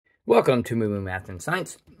Welcome to Moo Math and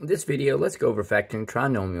Science. In this video, let's go over factoring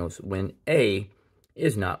trinomials when a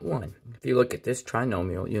is not 1. If you look at this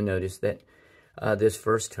trinomial, you'll notice that this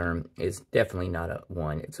first term is definitely not a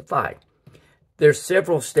 1, it's a 5. There's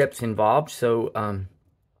several steps involved, so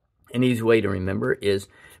an easy way to remember is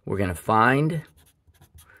we're going to find,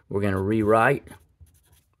 we're going to rewrite,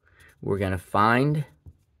 we're going to find,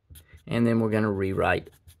 and then we're going to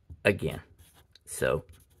rewrite again. So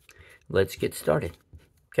let's get started.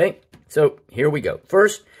 Okay, so here we go.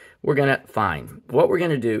 First, we're going to find. What we're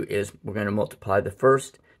going to do is we're going to multiply the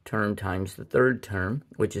first term times the third term,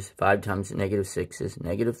 which is 5 times negative 6 is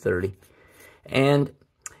negative 30. And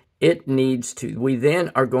it needs to, we then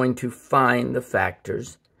are going to find the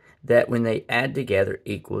factors that when they add together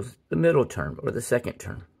equals the middle term or the second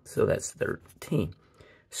term. So that's 13.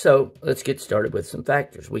 So let's get started with some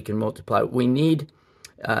factors. We can multiply. We need,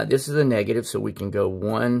 this is a negative, so we can go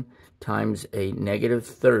 1 times a negative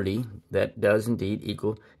 30, that does indeed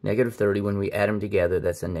equal negative 30. When we add them together,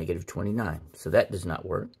 that's a negative 29. So that does not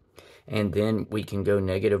work. And then we can go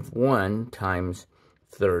negative 1 times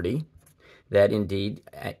 30. That indeed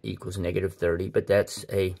equals negative 30, but that's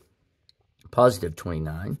a positive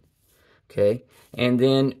 29. Okay, and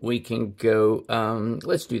then we can go,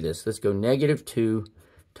 let's do this. Let's go negative 2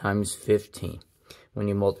 times 15. When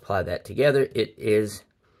you multiply that together, it is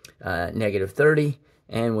negative 30.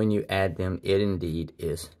 And when you add them, it indeed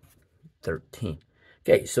is 13.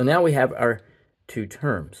 Okay, so now we have our two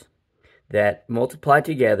terms that multiply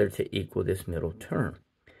together to equal this middle term.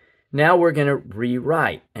 Now we're going to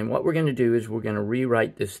rewrite. And what we're going to do is we're going to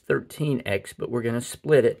rewrite this 13x, but we're going to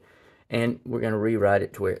split it. And we're going to rewrite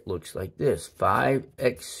it to where it looks like this.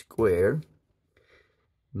 5x squared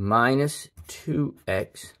minus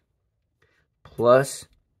 2x plus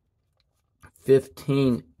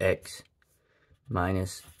 15x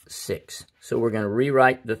minus 6. So we're going to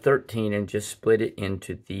rewrite the 13 and just split it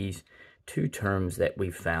into these two terms that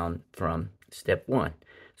we found from step 1.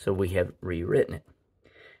 So we have rewritten it.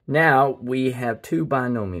 Now we have two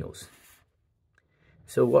binomials.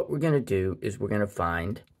 So what we're going to do is we're going to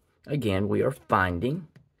find, again, we are finding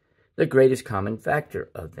the greatest common factor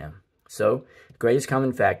of them. So the greatest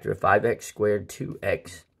common factor of 5x squared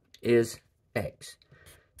 2x is x.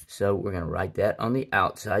 So we're going to write that on the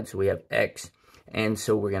outside. So we have x. And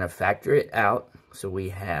so we're going to factor it out. So we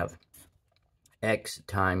have x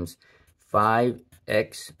times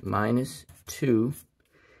 5x minus 2.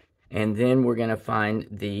 And then we're going to find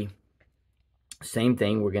the same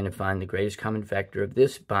thing. We're going to find the greatest common factor of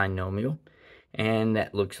this binomial. And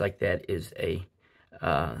that looks like that is a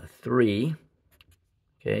 3.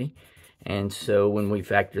 Okay. And so when we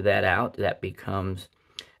factor that out, that becomes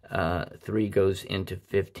 3 goes into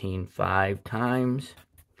 15 5 times.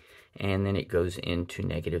 And then it goes into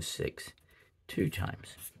negative 6 2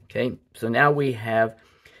 times. Okay, so now we have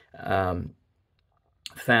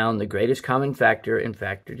found the greatest common factor and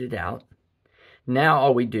factored it out. Now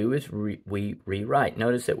all we do is we rewrite.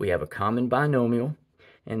 Notice that we have a common binomial,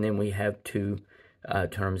 and then we have two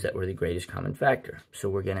terms that were the greatest common factor. So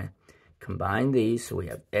we're going to combine these. So we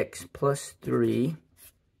have x plus 3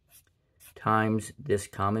 times this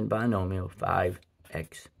common binomial,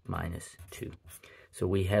 5x minus 2. So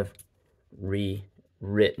we have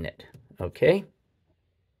rewritten it, okay?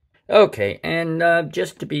 Okay, and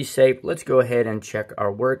just to be safe, let's go ahead and check our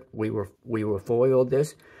work. We were foiled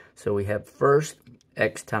this. So we have first,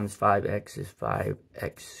 x times 5x is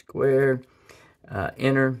 5x squared.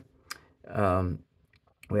 Inner,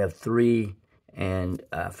 we have 3 and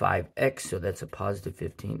 5x, so that's a positive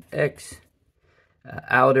 15x.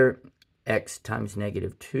 Outer, x times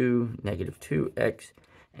negative 2, negative 2x.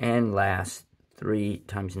 And last, 3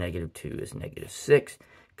 times negative 2 is negative 6.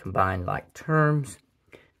 Combine like terms.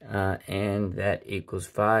 And that equals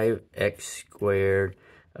 5x squared.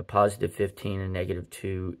 A positive 15 and negative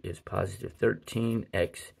 2 is positive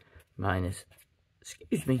 13x minus,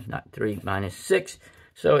 excuse me, not 3, minus 6.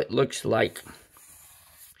 So it looks like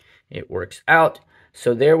it works out.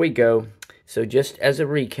 So there we go. So just as a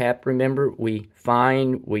recap, remember, we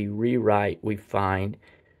find, we rewrite, we find,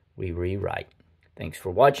 we rewrite. Thanks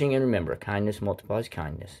for watching, and remember, kindness multiplies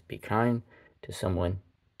kindness. Be kind to someone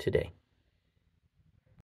today.